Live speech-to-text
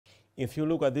If you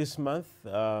look at this month,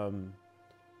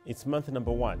 it's month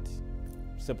number what?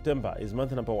 September is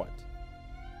month number what?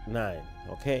 9.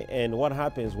 Okay, and what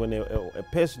happens when a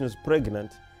person is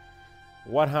pregnant?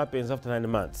 What happens after 9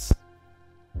 months?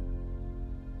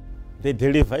 They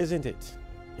deliver, isn't it?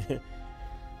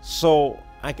 So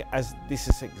this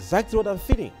is exactly what I'm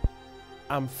feeling.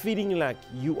 I'm feeling like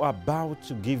you are about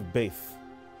to give birth.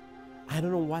 I don't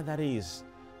know what that is,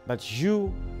 but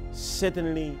you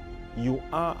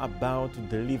are about to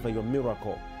deliver your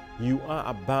miracle. You are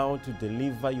about to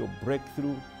deliver your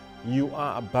breakthrough. You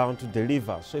are about to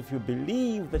deliver. So if you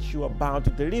believe that you are about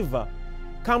to deliver,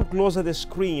 come closer to the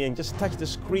screen and just touch the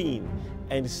screen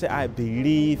and say, I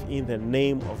believe in the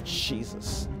name of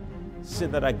Jesus. Say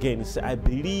that again. Say, I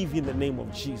believe in the name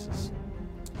of Jesus.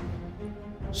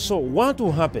 So what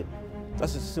will happen?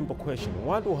 That's a simple question.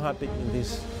 What will happen in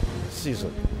this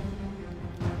season?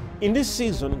 In this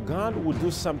season, God will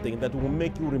do something that will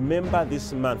make you remember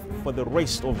this month for the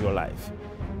rest of your life.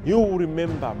 You will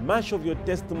remember. Much of your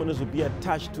testimonies will be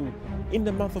attached to in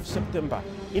the month of September.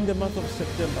 In the month of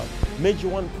September, Major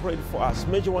One prayed for us.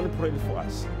 Major One prayed for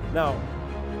us. Now,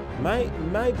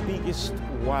 my biggest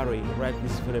worry right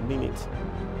this very minute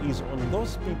is on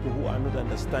those people who are not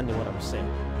understanding what I'm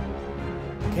saying.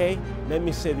 Okay, let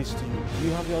me say this to you. Do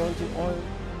you have your anointing oil?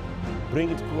 Bring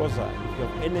it closer. If you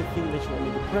have anything that you want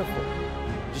me to pray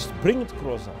for, just bring it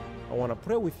closer. I want to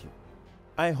pray with you.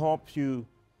 I hope you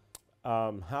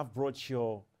have brought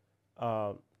your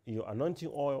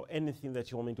anointing oil, anything that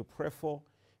you want me to pray for,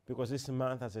 because this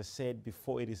month, as I said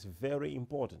before, it is very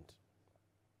important.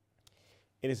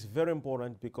 It is very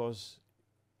important because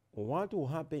what will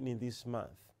happen in this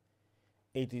month,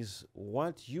 it is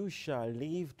what you shall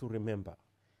live to remember.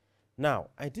 Now,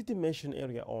 I did mention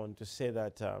earlier on to say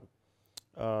that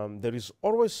there is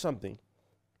always something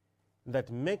that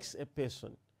makes a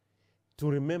person to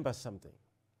remember something.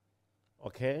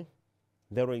 Okay?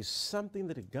 There is something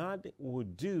that God will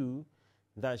do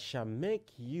that shall make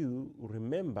you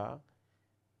remember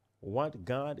what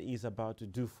God is about to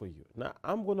do for you. Now,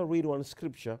 I'm going to read one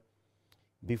scripture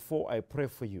before I pray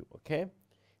for you, okay?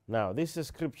 Now, this is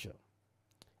scripture.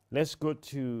 Let's go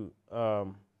to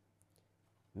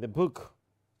the book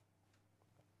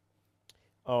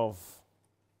of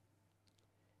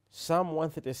Psalm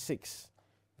 136,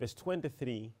 verse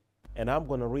 23, and I'm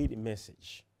going to read a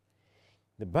message.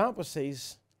 The Bible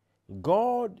says,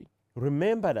 God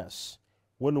remembered us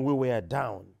when we were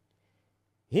down.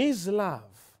 His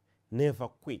love never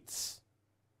quits.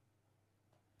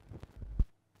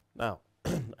 Now,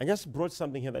 I just brought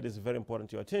something here that is very important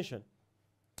to your attention.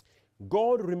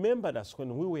 God remembered us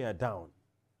when we were down.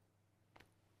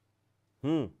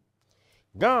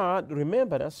 God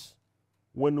remembered us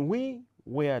when we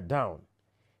were down.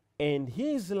 And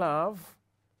His love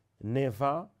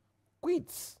never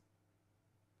quits.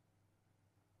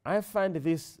 I find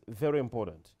this very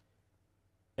important.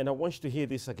 And I want you to hear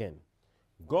this again.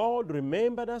 God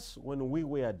remembered us when we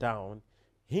were down.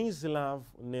 His love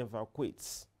never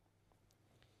quits.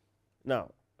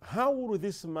 Now, how will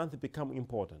this month become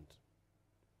important?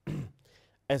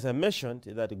 As I mentioned,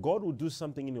 that God will do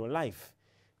something in your life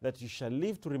that you shall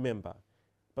live to remember.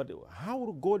 But how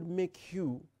will God make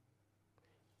you?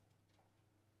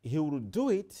 He will do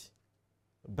it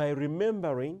by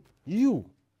remembering you.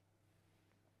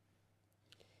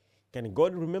 Can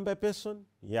God remember a person?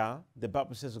 Yeah. The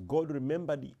Bible says God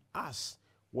remembered us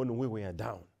when we were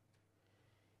down.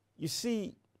 You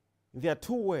see, there are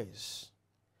two ways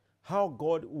how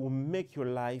God will make your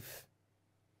life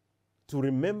to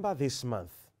remember this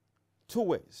month. Two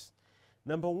ways.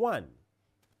 Number one,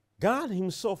 God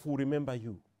Himself will remember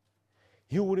you.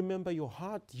 He will remember your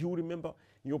heart. He will remember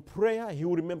your prayer. He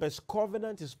will remember His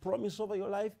covenant, His promise over your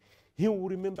life. He will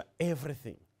remember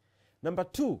everything. Number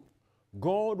two,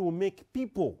 God will make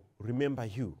people remember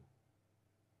you.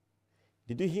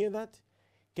 Did you hear that?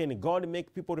 Can God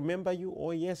make people remember you?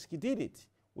 Oh, yes, He did it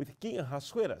with King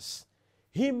Ahasuerus.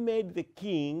 He made the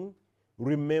king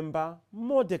remember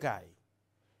Mordecai.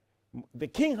 The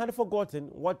king had forgotten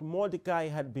what Mordecai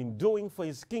had been doing for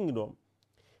his kingdom,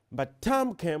 but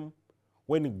time came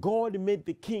when God made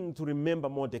the king to remember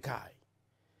Mordecai.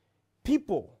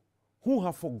 People who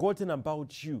have forgotten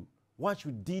about you, what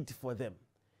you did for them,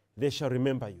 they shall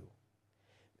remember you.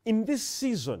 In this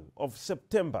season of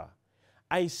September,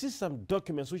 I see some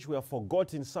documents which were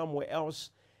forgotten somewhere else,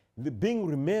 being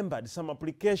remembered, some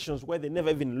applications where they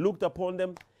never even looked upon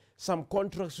them, some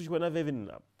contracts which were never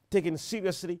even taken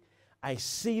seriously. I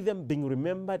see them being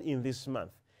remembered in this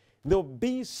month. There will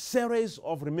be series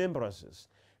of remembrances.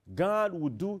 God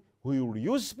will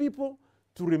use people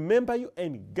to remember you,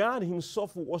 and God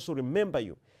Himself will also remember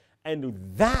you.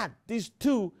 And that, these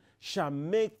two, shall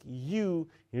make you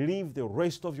live the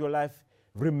rest of your life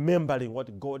remembering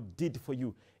what God did for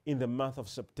you in the month of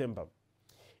September.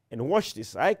 And watch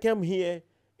this. I came here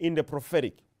in the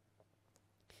prophetic,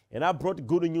 and I brought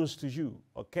good news to you,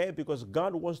 okay? Because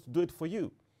God wants to do it for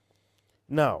you.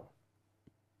 Now,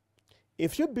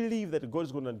 if you believe that God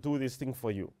is going to do this thing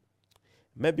for you,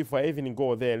 maybe before I even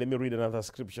go there, let me read another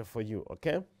scripture for you,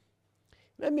 okay?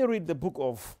 Let me read the book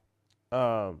of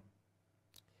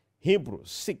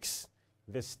Hebrews 6,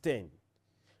 verse 10.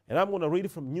 And I'm going to read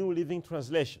it from New Living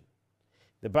Translation.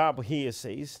 The Bible here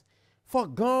says, "For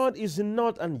God is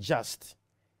not unjust.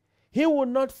 He will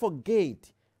not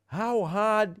forget how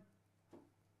hard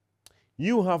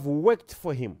you have worked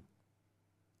for him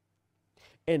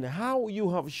and how you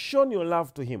have shown your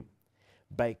love to him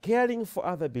by caring for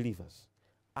other believers,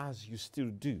 as you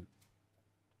still do."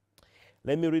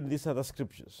 Let me read these other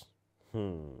scriptures.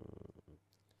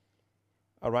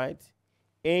 All right.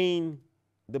 In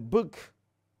the book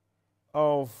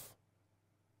of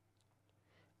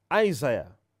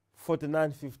Isaiah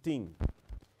 49:15,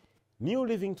 New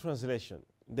Living Translation,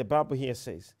 the Bible here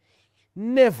says,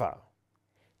 "Never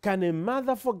can a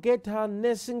mother forget her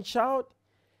nursing child.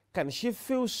 Can she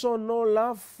feel so no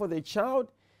love for the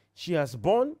child she has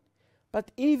born?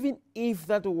 But even if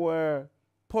that were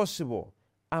possible,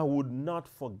 I would not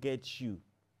forget you."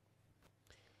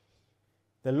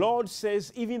 The Lord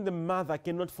says even the mother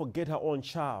cannot forget her own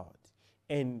child.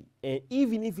 And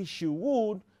even if she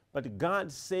would, but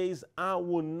God says, "I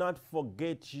will not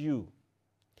forget you."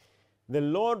 The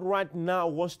Lord right now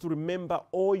wants to remember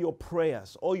all your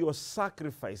prayers, all your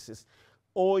sacrifices,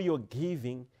 all your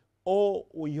giving, all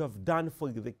you have done for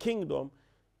the kingdom.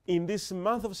 In this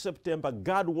month of September,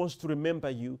 God wants to remember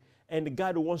you, and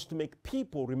God wants to make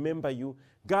people remember you.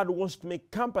 God wants to make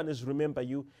companies remember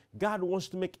you. God wants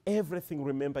to make everything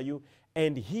remember you.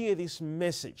 And hear this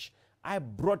message. I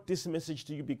brought this message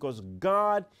to you because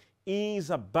God is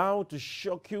about to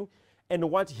shock you, and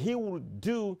what he will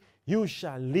do, you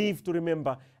shall live to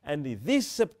remember. And this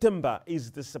September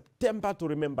is the September to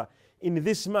remember. In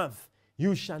this month,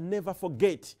 you shall never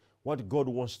forget what God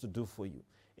wants to do for you.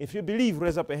 If you believe,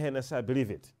 raise up a hand and say, "I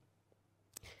believe it."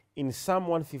 In Psalm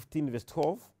 115, verse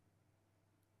 12,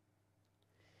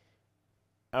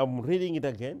 I'm reading it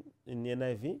again in the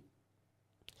NIV.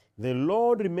 "The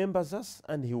Lord remembers us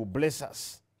and he will bless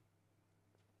us."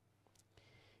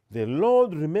 The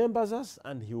Lord remembers us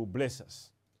and he will bless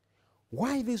us.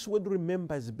 Why this word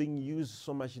remember is being used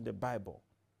so much in the Bible?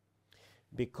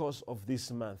 Because of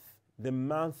this month, the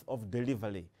month of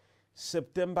delivery.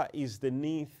 September is the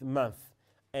 9th month,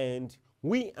 and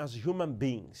we as human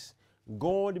beings,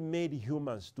 God made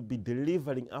humans to be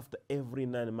delivering after every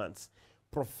 9 months.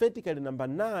 Prophetically, number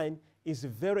 9 is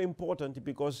very important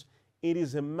because it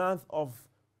is a month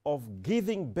of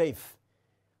giving birth.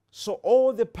 So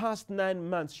all the past 9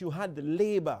 months, you had the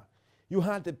labor, you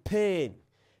had the pain,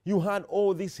 you had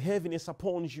all this heaviness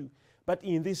upon you. But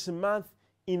in this month,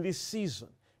 in this season,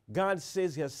 God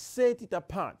says he has set it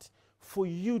apart for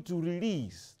you to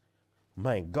release.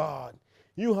 My God,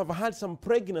 you have had some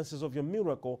pregnancies of your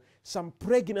miracle, some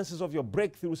pregnancies of your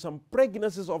breakthrough, some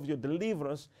pregnancies of your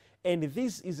deliverance. And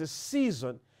this is a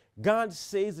season God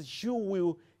says that you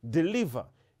will deliver,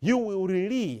 you will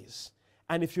release.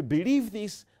 And if you believe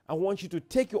this, I want you to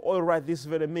take your oil right this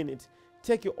very minute.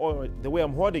 Take your oil the way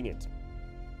I'm holding it.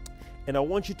 And I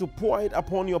want you to pour it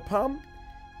upon your palm,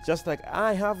 just like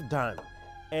I have done.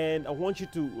 And I want you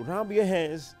to rub your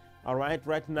hands, all right,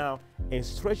 right now, and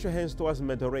stretch your hands towards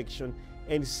my direction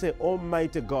and say,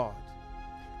 "Almighty God,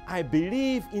 I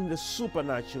believe in the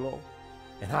supernatural,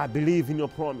 and I believe in your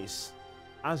promise.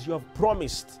 As you have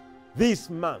promised, this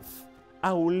month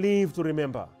I will live to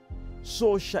remember.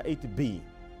 So shall it be."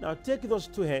 Now take those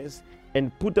two hands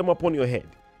and put them upon your head.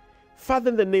 Father,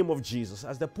 in the name of Jesus,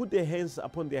 as they put their hands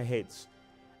upon their heads,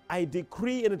 I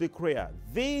decree and declare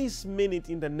this minute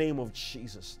in the name of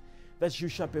Jesus that you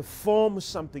shall perform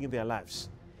something in their lives.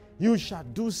 You shall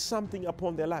do something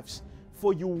upon their lives.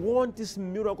 For you want this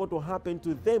miracle to happen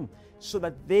to them so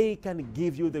that they can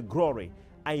give you the glory.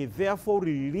 I therefore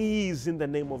release in the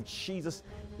name of Jesus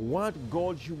what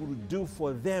God you will do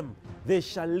for them. They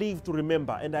shall live to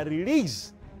remember. And I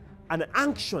release an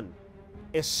unction,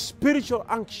 a spiritual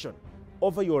unction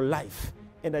over your life.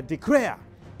 And I declare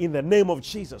in the name of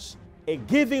Jesus, a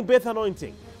giving birth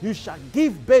anointing. You shall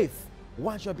give birth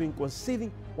what you have been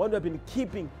conceiving, what you have been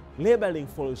keeping, labeling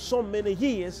for so many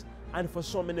years and for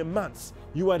so many months.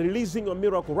 You are releasing your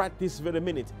miracle right this very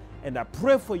minute. And I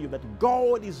pray for you that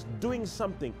God is doing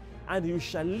something and you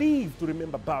shall live to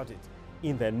remember about it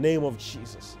in the name of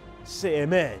Jesus. Say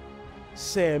amen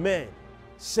Say amen.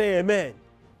 Say amen.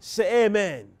 Say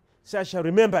amen. Say, I shall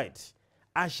remember it.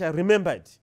 I shall remember it.